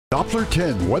Doppler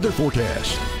 10 weather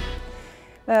forecast.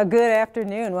 Good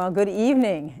afternoon. Well, good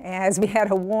evening, as we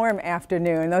had a warm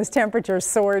afternoon. Those temperatures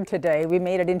soared today. We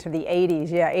made it into the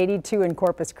 80s. Yeah, 82 in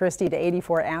Corpus Christi to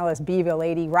 84 Alice, Beeville,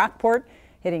 80 Rockport,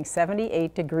 hitting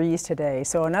 78 degrees today.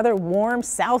 So another warm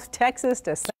South Texas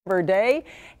December day,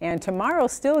 and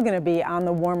tomorrow's still going to be on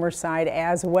the warmer side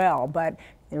as well, but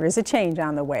there is a change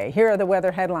on the way. Here are the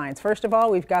weather headlines. First of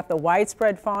all, we've got the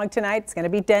widespread fog tonight. It's going to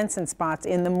be dense in spots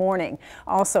in the morning.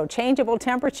 Also, changeable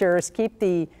temperatures. Keep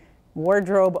the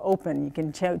wardrobe open. You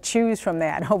can choose from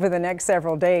that over the next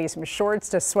several days, from shorts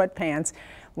to sweatpants.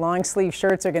 Long sleeve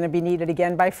shirts are going to be needed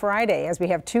again by Friday as we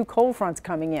have two cold fronts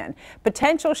coming in.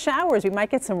 Potential showers. We might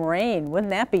get some rain.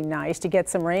 Wouldn't that be nice to get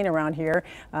some rain around here?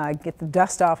 Get the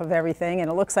dust off of everything. And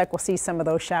it looks like we'll see some of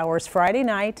those showers Friday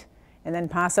night, and then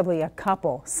possibly a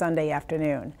couple Sunday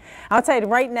afternoon. Outside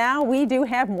right now, we do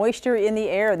have moisture in the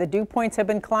air. The dew points have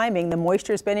been climbing. The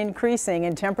moisture has been increasing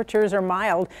and temperatures are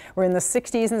mild. We're in the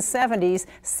 60s and 70s.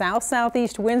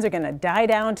 South-southeast winds are going to die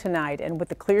down tonight, and with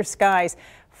the clear skies,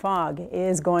 fog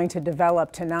is going to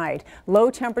develop tonight.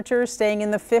 Low temperatures staying in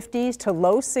the 50s to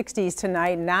low 60s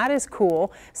tonight. Not as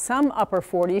cool. Some upper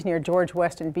 40s near George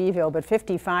West and Beeville, but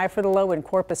 55 for the low in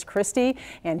Corpus Christi.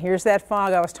 And here's that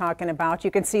fog I was talking about. You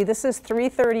can see this is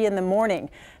 3:30 in the morning.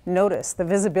 Notice the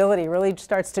visibility really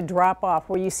starts to drop off.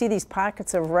 Where you see these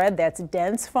pockets of red, that's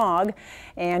dense fog.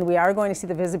 And we are going to see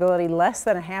the visibility less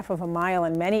than a half of a mile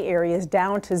in many areas,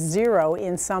 down to 0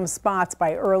 in some spots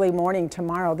by early morning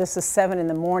tomorrow. This is 7 in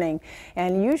the morning.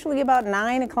 And usually about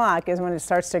 9 o'clock is when it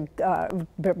starts to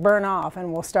burn off,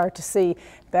 and we'll start to see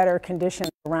better conditions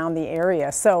around the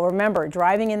area. So remember,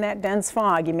 driving in that dense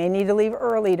fog, you may need to leave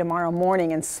early tomorrow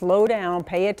morning and slow down,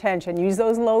 pay attention, use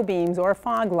those low beams or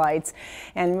fog lights,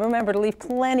 and remember to leave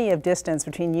plenty of distance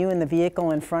between you and the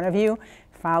vehicle in front of you.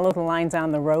 Follow the lines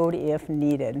on the road if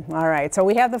needed. All right, so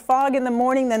we have the fog in the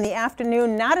morning, then the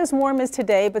afternoon, not as warm as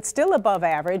today, but still above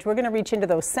average. We're going to reach into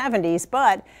those 70s,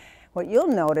 but what you'll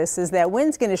notice is that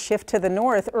wind's going to shift to the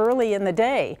north early in the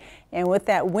day. And with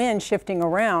that wind shifting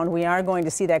around, we are going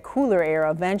to see that cooler air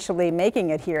eventually making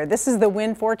it here. This is the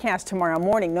wind forecast tomorrow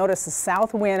morning. Notice the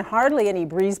south wind, hardly any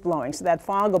breeze blowing, so that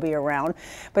fog will be around.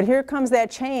 But here comes that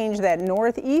change, that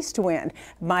northeast wind.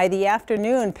 By the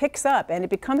afternoon, picks up, and it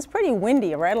becomes pretty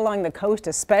windy right along the coast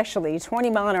especially.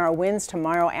 20-mile-an-hour winds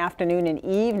tomorrow afternoon and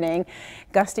evening,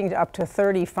 gusting to up to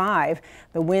 35.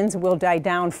 The winds will die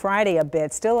down Friday a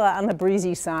bit, still on the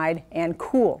breezy side and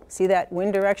cool. See that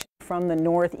wind direction from the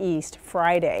northeast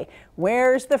Friday.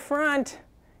 Where's the front?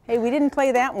 Hey, we didn't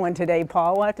play that one today,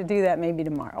 Paul. We'll have to do that maybe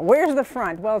tomorrow. Where's the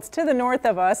front? Well, it's to the north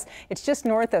of us. It's just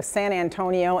north of San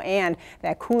Antonio, and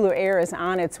that cooler air is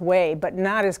on its way, but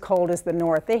not as cold as the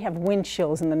north. They have wind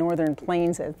chills in the northern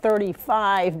plains at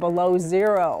 35 below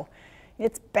 0.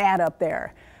 It's bad up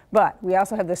there. But we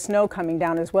also have the snow coming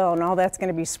down as well, and all that's going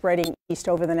to be spreading east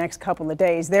over the next couple of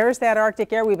days. There's that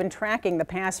Arctic air we've been tracking the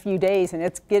past few days, and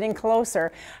it's getting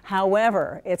closer.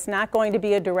 However, it's not going to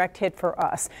be a direct hit for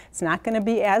us. It's not going to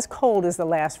be as cold as the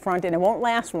last front, and it won't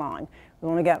last long. We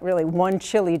only got really one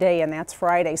chilly day, and that's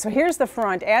Friday. So here's the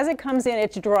front. As it comes in,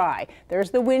 it's dry.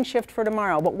 There's the wind shift for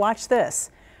tomorrow, but watch this.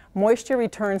 Moisture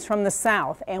returns from the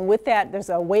south, and with that, there's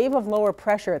a wave of lower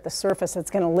pressure at the surface that's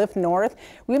going to lift north.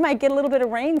 We might get a little bit of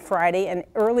rain Friday and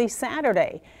early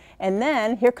Saturday. And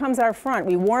then here comes our front.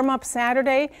 We warm up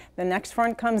Saturday. The next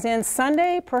front comes in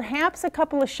Sunday, perhaps a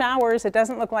couple of showers. It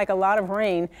doesn't look like a lot of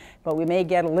rain, but we may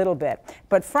get a little bit.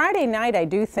 But Friday night, I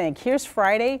do think, here's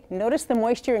Friday. Notice the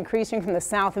moisture increasing from the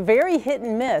south. Very hit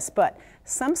and miss, but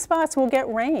some spots will get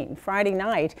rain Friday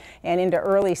night and into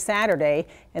early Saturday,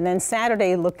 and then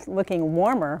Saturday looking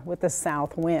warmer with the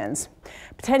south winds.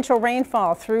 Potential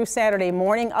rainfall through Saturday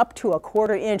morning, up to a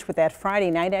quarter inch with that Friday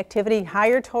night activity.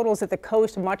 Higher totals at the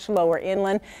coast, much lower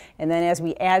inland, and then as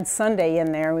we add Sunday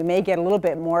in there, we may get a little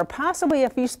bit more. Possibly a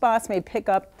few spots may pick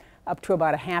up to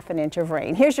about a half an inch of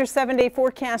rain. Here's your 7-day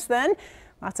forecast then.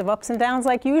 Lots of ups and downs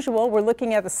like usual. We're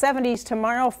looking at the 70s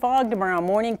tomorrow, fog tomorrow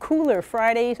morning, cooler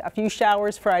Friday, a few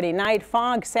showers Friday night,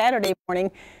 fog Saturday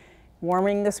morning,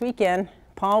 warming this weekend.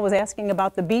 Paul was asking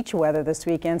about the beach weather this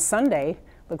weekend. Sunday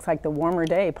looks like the warmer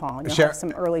day, Paul. You'll have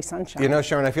some early sunshine. You know,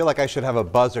 Sharon, I feel like I should have a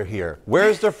buzzer here.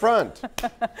 Where's the front?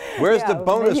 Where's the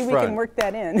bonus maybe front? We can work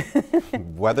that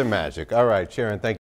in. Weather magic. All right, Sharon, thank you.